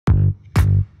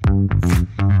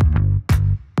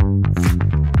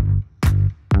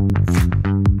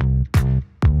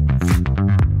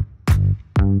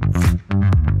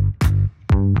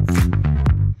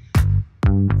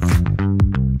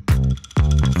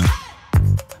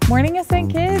Morning,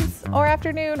 Ascent Kids, or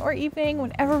afternoon or evening,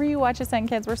 whenever you watch Ascent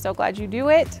Kids, we're so glad you do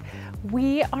it.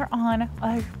 We are on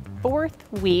a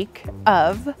 4th week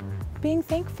of being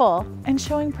thankful and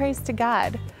showing praise to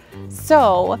God.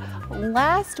 So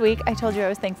last week I told you I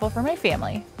was thankful for my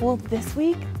family. Well, this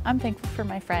week I'm thankful for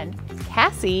my friend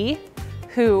Cassie,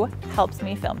 who helps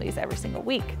me film these every single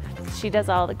week. She does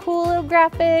all the cool little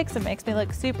graphics and makes me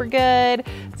look super good.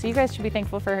 So you guys should be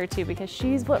thankful for her too, because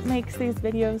she's what makes these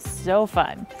videos so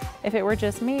fun. If it were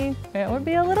just me, it would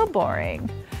be a little boring.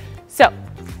 So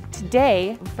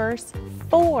today, verse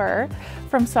 4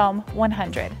 from Psalm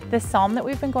 100, the psalm that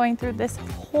we've been going through this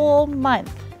whole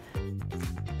month.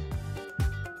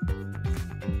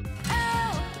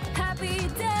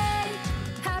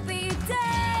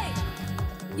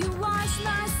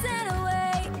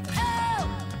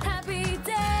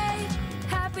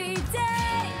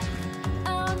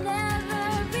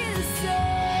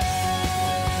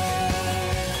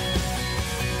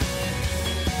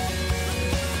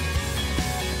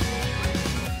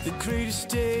 Greatest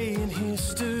day in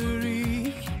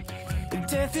history.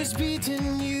 Death has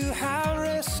beaten, you have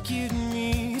rescued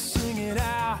me. Sing it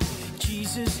out,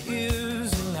 Jesus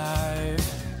is alive.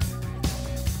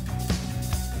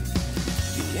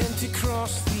 The empty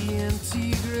cross, the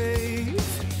empty grave,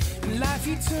 life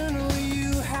eternal,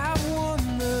 you have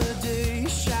won the day.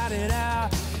 Shout it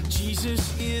out,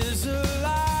 Jesus is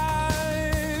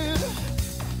alive.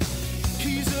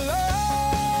 He's alive.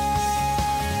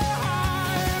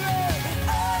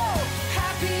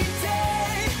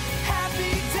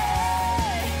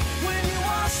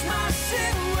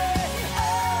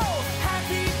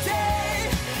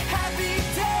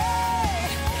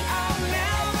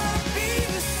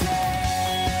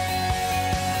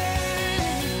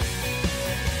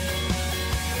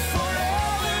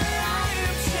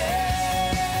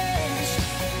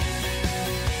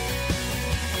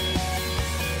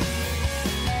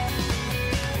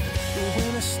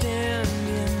 Stand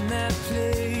in that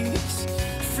place,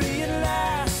 free at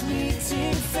last,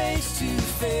 meeting face to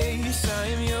face. I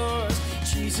am yours,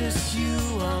 Jesus,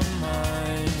 you are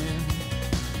mine.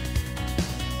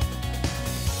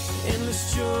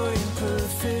 Endless joy and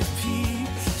perfect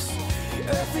peace,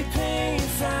 earthly pain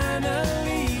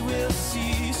finally will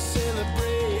cease.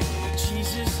 Celebrate,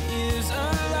 Jesus is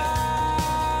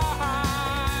alive.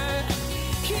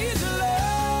 He's alive.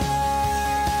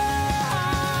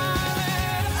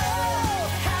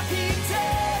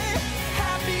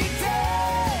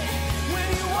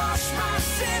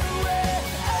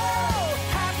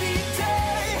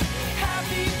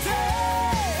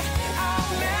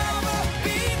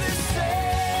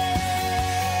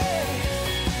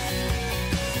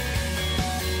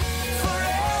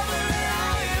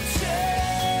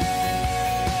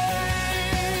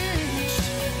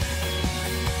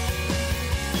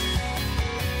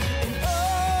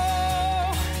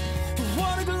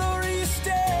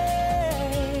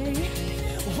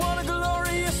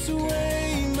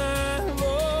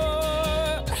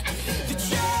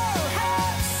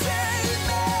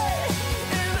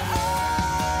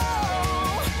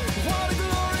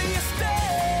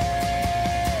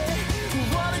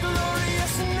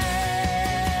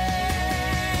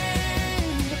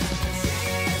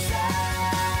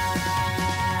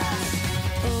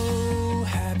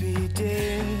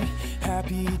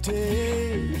 Happy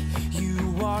day, you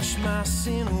wash my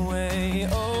sin away.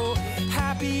 Oh,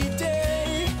 happy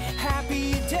day,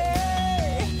 happy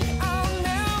day, I'll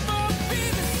never be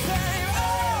the same.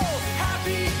 Oh,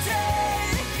 happy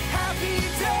day,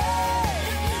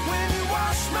 when you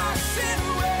wash my sin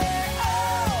away.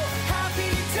 Oh,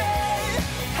 happy day,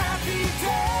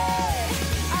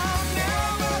 I'll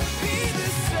never be the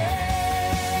same.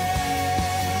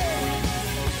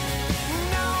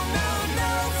 No, no,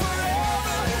 no,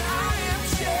 forever I am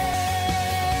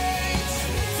changed.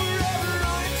 Forever I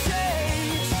am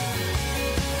changed.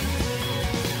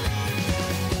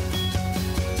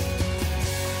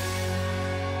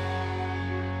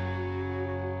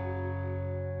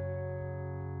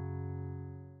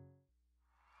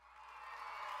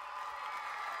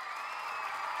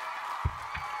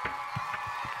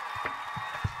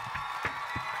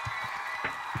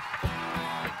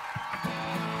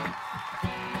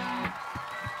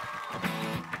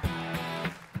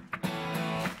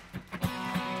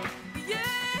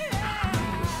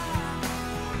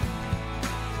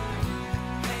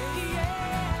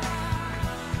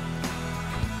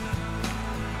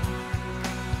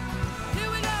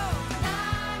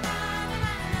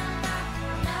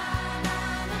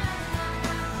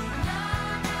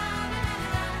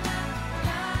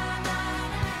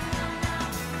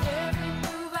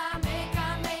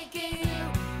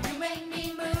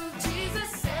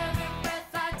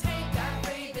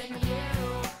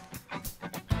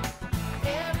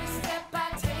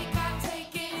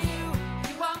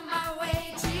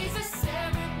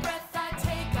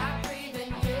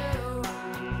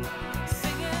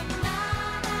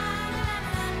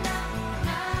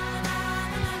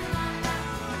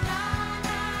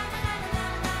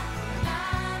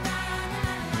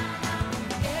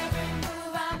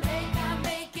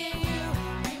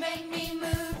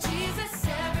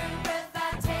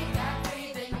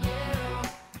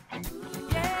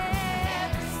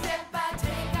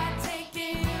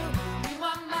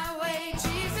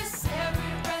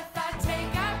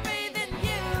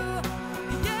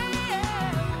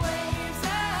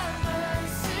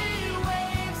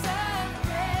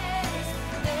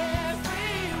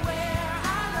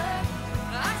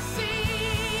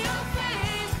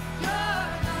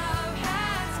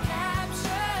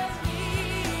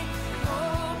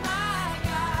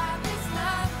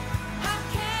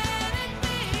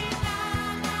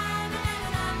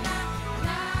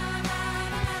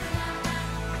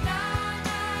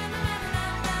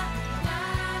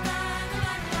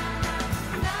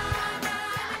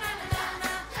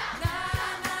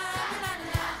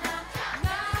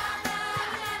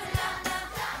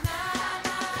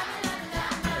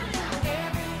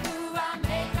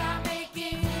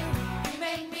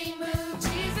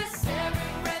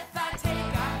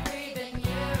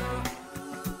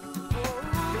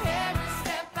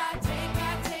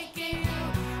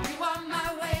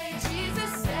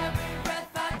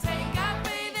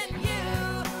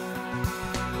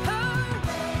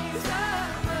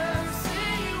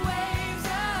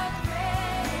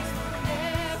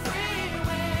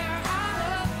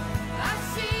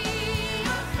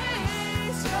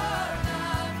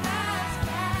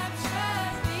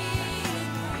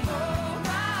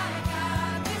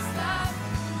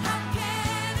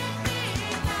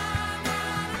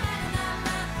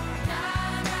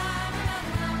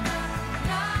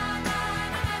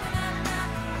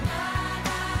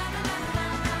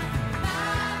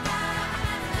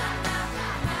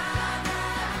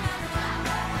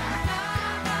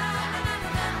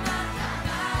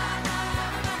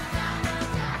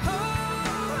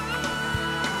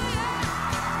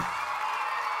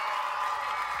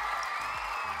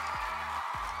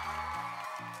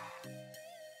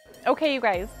 Okay, you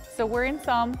guys, so we're in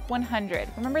Psalm 100.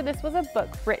 Remember, this was a book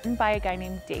written by a guy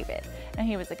named David, and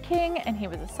he was a king, and he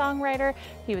was a songwriter,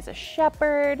 he was a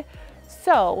shepherd.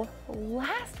 So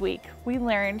last week we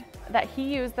learned that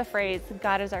he used the phrase,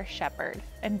 God is our shepherd,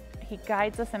 and he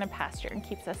guides us in a pasture and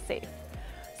keeps us safe.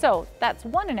 So that's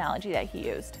one analogy that he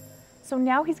used. So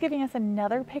now he's giving us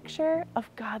another picture of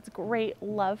God's great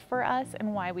love for us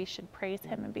and why we should praise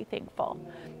him and be thankful.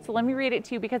 So let me read it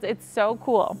to you because it's so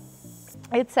cool.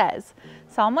 It says,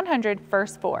 Psalm 100,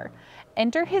 verse 4,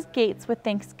 enter his gates with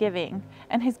thanksgiving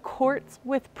and his courts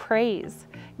with praise.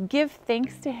 Give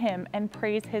thanks to him and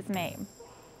praise his name.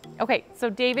 Okay, so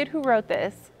David, who wrote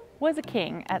this, was a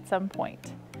king at some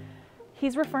point.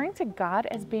 He's referring to God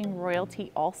as being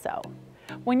royalty also.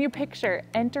 When you picture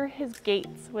enter his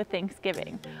gates with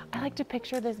thanksgiving, I like to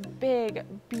picture this big,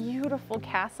 beautiful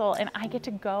castle and I get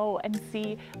to go and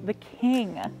see the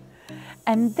king.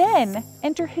 And then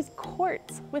enter his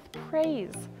courts with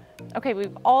praise. Okay,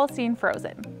 we've all seen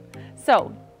Frozen.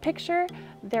 So picture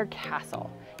their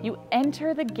castle. You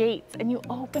enter the gates and you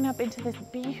open up into this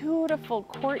beautiful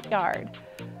courtyard.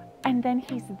 And then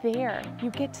he's there. You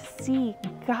get to see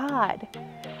God.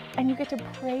 And you get to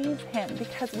praise him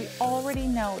because we already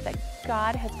know that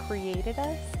God has created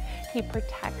us, he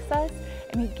protects us,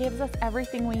 and he gives us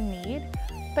everything we need.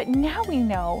 But now we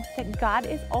know that God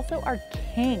is also our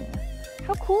king.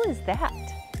 How cool is that?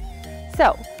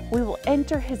 So we will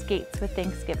enter his gates with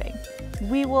thanksgiving.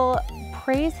 We will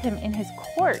praise him in his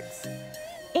courts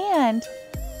and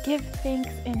give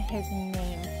thanks in his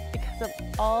name because of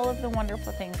all of the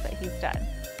wonderful things that he's done.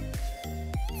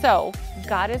 So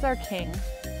God is our king.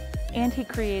 And he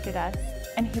created us,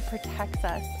 and he protects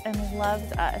us and loves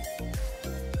us.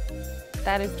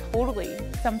 That is totally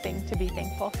something to be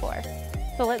thankful for.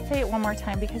 So let's say it one more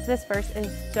time because this verse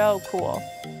is so cool.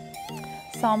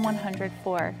 Psalm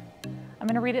 104. I'm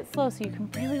going to read it slow so you can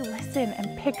really listen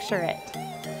and picture it.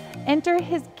 Enter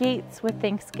his gates with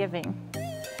thanksgiving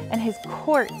and his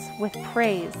courts with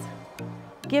praise.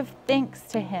 Give thanks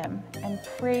to him and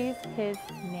praise his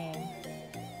name.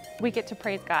 We get to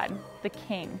praise God, the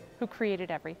King who created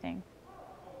everything.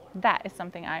 That is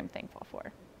something I'm thankful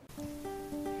for.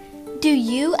 Do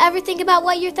you ever think about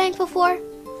what you're thankful for?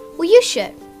 Well, you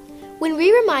should. When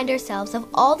we remind ourselves of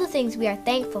all the things we are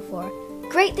thankful for,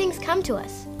 great things come to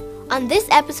us. On this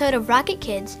episode of Rocket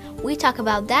Kids, we talk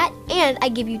about that and I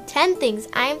give you 10 things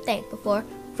I am thankful for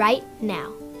right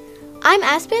now. I'm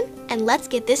Aspen, and let's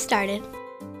get this started.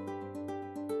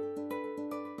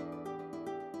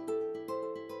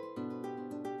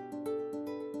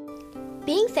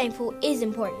 Being thankful is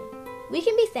important. We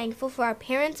can be thankful for our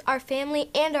parents, our family,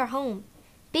 and our home.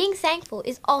 Being thankful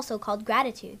is also called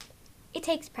gratitude. It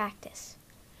takes practice.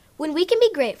 When we can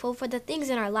be grateful for the things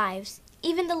in our lives,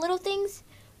 even the little things,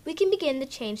 we can begin to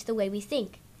change the way we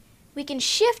think. We can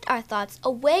shift our thoughts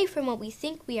away from what we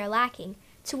think we are lacking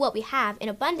to what we have in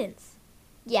abundance.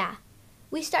 Yeah,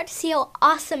 we start to see how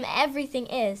awesome everything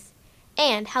is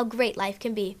and how great life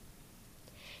can be.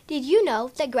 Did you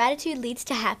know that gratitude leads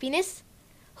to happiness?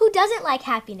 Who doesn't like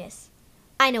happiness?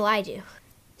 I know I do.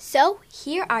 So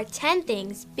here are 10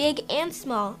 things, big and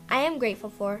small, I am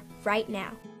grateful for right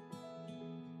now.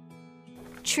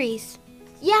 Trees.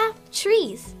 Yeah,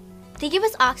 trees. They give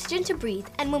us oxygen to breathe,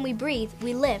 and when we breathe,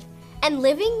 we live. And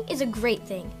living is a great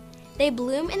thing. They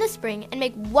bloom in the spring and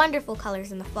make wonderful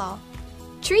colors in the fall.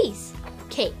 Trees.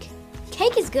 Cake.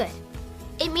 Cake is good.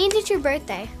 It means it's your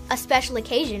birthday, a special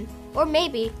occasion, or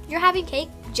maybe you're having cake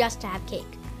just to have cake.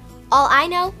 All I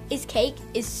know is cake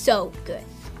is so good.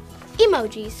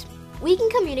 Emojis. We can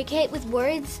communicate with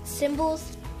words,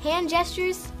 symbols, hand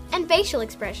gestures, and facial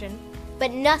expression,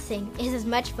 but nothing is as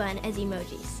much fun as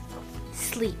emojis.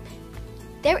 Sleep.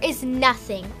 There is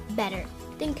nothing better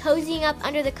than cozying up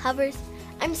under the covers.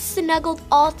 I'm snuggled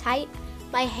all tight.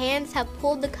 My hands have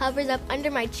pulled the covers up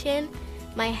under my chin.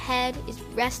 My head is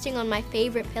resting on my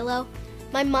favorite pillow.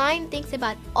 My mind thinks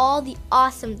about all the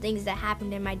awesome things that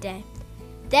happened in my day.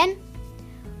 Then,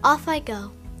 off I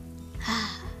go.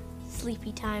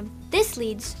 Sleepy time. This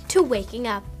leads to waking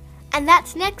up. And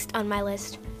that's next on my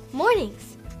list.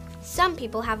 Mornings. Some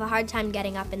people have a hard time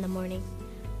getting up in the morning.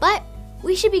 But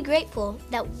we should be grateful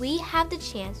that we have the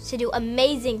chance to do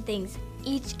amazing things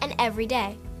each and every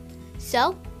day.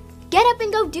 So, get up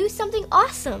and go do something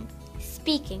awesome.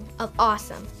 Speaking of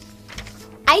awesome.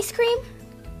 Ice cream?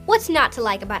 What's not to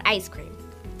like about ice cream?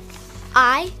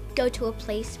 I go to a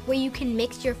place where you can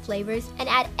mix your flavors and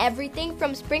add everything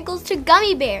from sprinkles to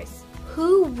gummy bears.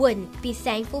 Who wouldn't be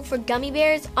thankful for gummy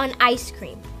bears on ice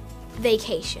cream?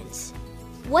 Vacations.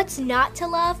 What's not to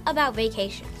love about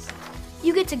vacations?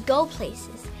 You get to go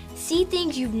places, see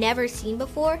things you've never seen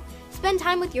before, spend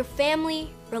time with your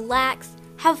family, relax,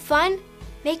 have fun,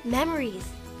 make memories.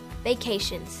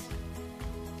 Vacations.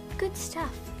 Good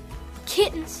stuff.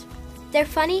 Kittens. They're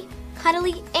funny,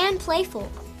 cuddly, and playful.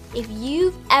 If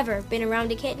you've ever been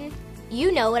around a kitten,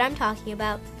 you know what I'm talking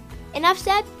about. Enough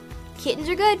said, kittens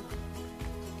are good.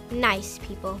 Nice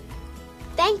people.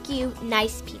 Thank you,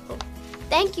 nice people.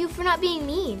 Thank you for not being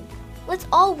mean. Let's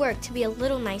all work to be a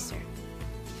little nicer.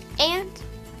 And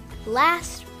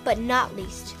last but not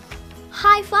least,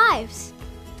 high fives.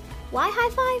 Why high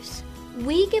fives?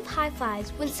 We give high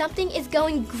fives when something is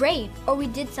going great or we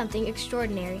did something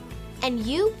extraordinary. And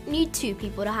you need 2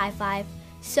 people to high five.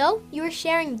 So you are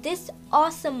sharing this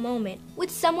awesome moment with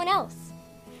someone else.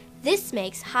 This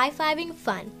makes high fiving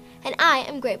fun, and I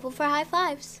am grateful for high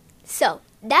fives. So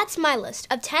that's my list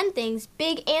of 10 things,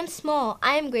 big and small,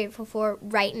 I am grateful for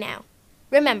right now.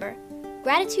 Remember,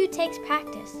 gratitude takes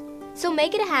practice. So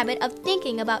make it a habit of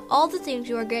thinking about all the things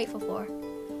you are grateful for.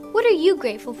 What are you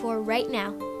grateful for right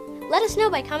now? Let us know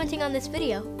by commenting on this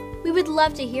video. We would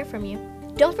love to hear from you.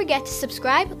 Don't forget to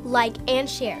subscribe, like, and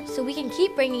share so we can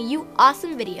keep bringing you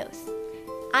awesome videos.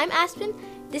 I'm Aspen,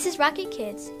 this is Rocket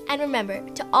Kids, and remember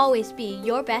to always be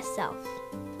your best self.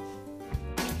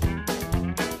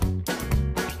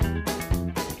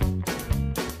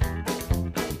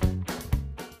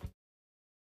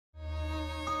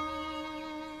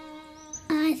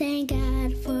 I thank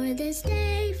God for this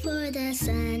day, for the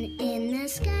sun in the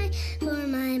sky, for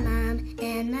my mom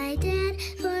and my dad,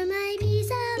 for my piece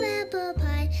of apple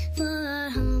pie, for our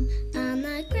home on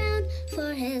the ground,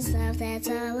 for his love that's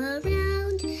all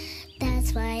around.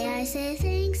 That's why I say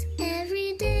thanks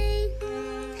every day,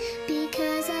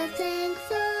 because a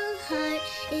thankful heart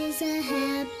is a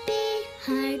happy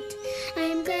heart.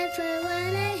 I'm glad for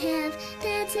what I have,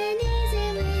 that's an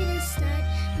easy way to start,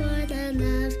 for the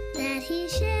love that he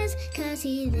shares, 'cause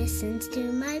he listens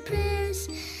to my prayers.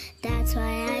 That's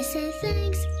why I say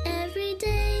thanks every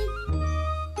day.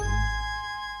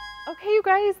 Okay, you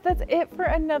guys, that's it for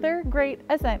another great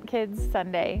Ascent Kids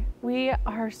Sunday. We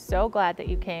are so glad that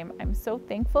you came. I'm so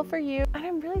thankful for you, and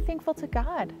I'm really thankful to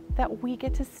God that we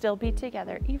get to still be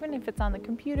together, even if it's on the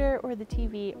computer or the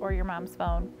TV or your mom's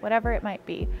phone, whatever it might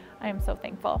be. I am so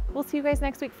thankful. We'll see you guys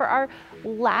next week for our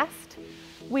last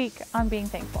week on being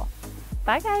thankful.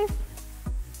 Bye, guys.